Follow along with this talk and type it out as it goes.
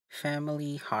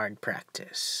Family hard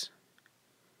practice.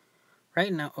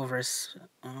 Right now,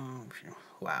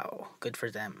 wow, good for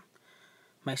them.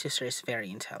 My sister is very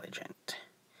intelligent.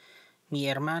 Mi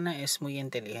hermana es muy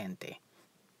inteligente.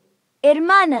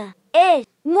 Hermana es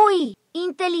muy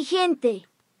inteligente.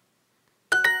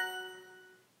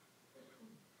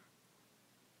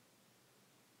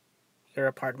 Your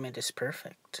apartment is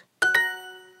perfect.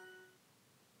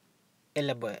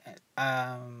 La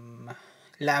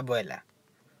abuela.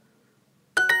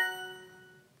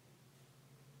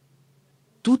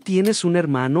 ¿Tú tienes un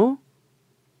hermano?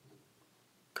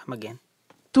 Come again.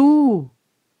 ¿Tú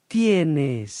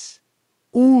tienes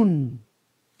un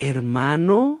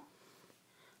hermano?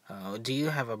 Oh, do you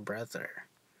have a brother?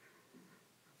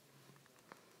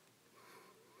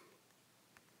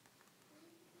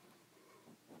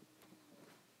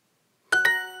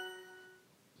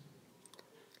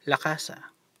 La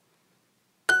casa.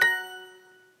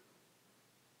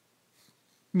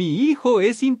 Mi hijo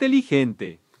es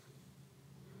inteligente.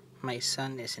 My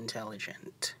son is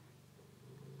intelligent.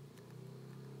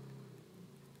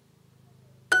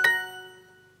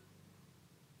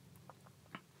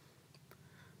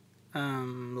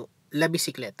 La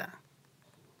bicicleta.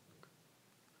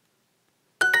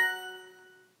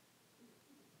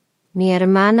 Mi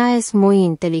hermana es muy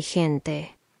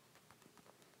inteligente.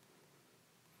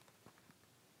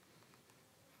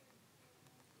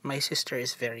 My sister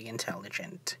is very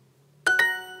intelligent.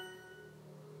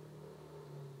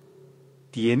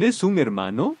 ¿Tienes un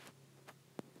hermano?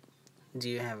 Do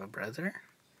you have a brother?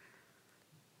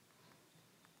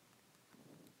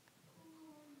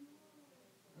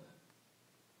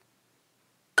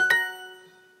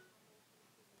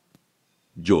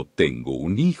 Yo tengo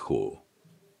un hijo.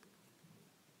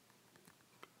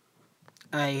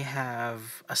 I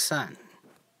have a son.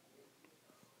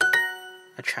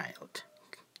 A child.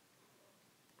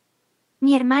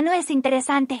 Mi hermano es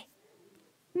interesante.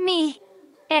 Mi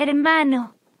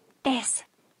hermano es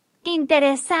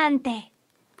interesante.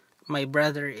 My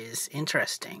brother is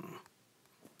interesting.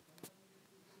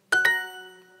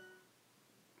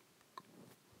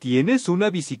 ¿Tienes una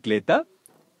bicicleta?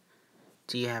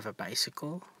 Do you have a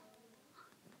bicycle?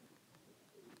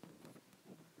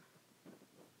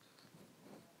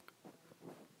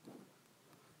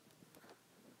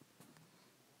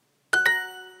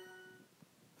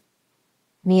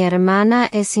 Mi hermana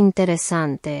es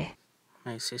interesante.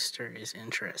 My sister is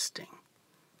interesting.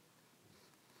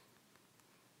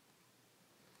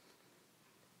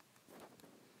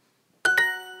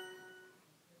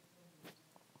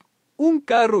 Un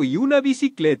carro y una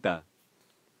bicicleta.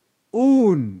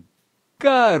 Un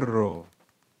carro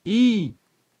y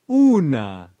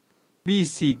una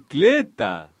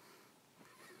bicicleta.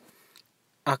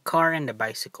 A car and a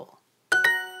bicycle.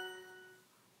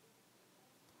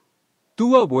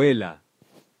 Tu abuela.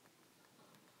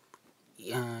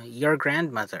 Your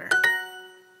grandmother.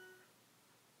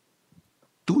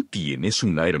 ¿Tú tienes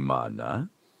una hermana?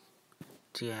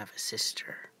 Do you have a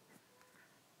sister?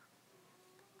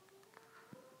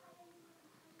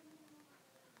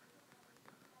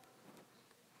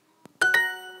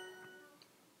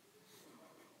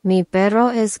 Mi perro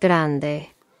es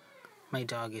grande. My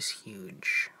dog is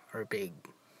huge or big.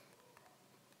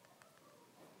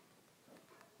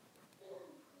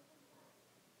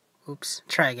 Oops,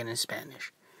 try again in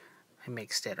Spanish. I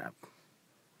mixed it up.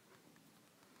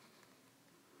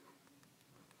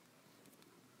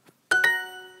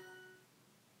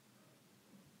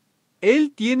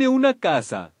 Él tiene una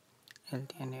casa. Él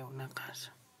tiene una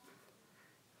casa.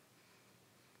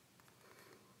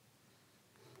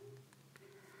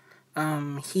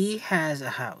 He has a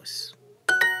house.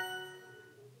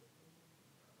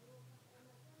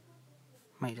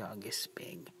 My dog is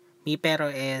big. Mi perro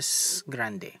es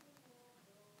grande.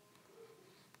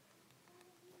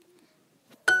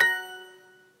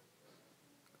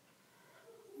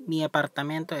 Mi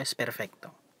apartamento es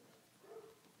perfecto.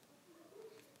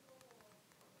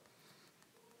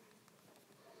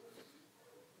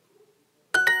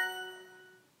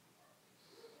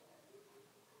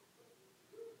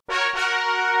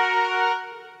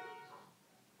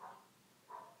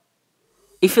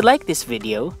 If you like this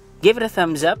video, give it a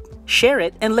thumbs up, share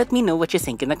it, and let me know what you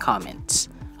think in the comments.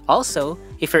 Also,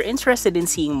 if you're interested in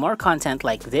seeing more content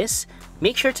like this,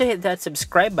 make sure to hit that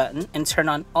subscribe button and turn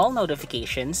on all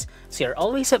notifications so you're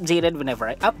always updated whenever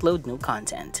I upload new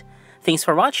content. Thanks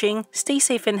for watching, stay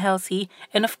safe and healthy,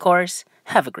 and of course,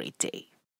 have a great day.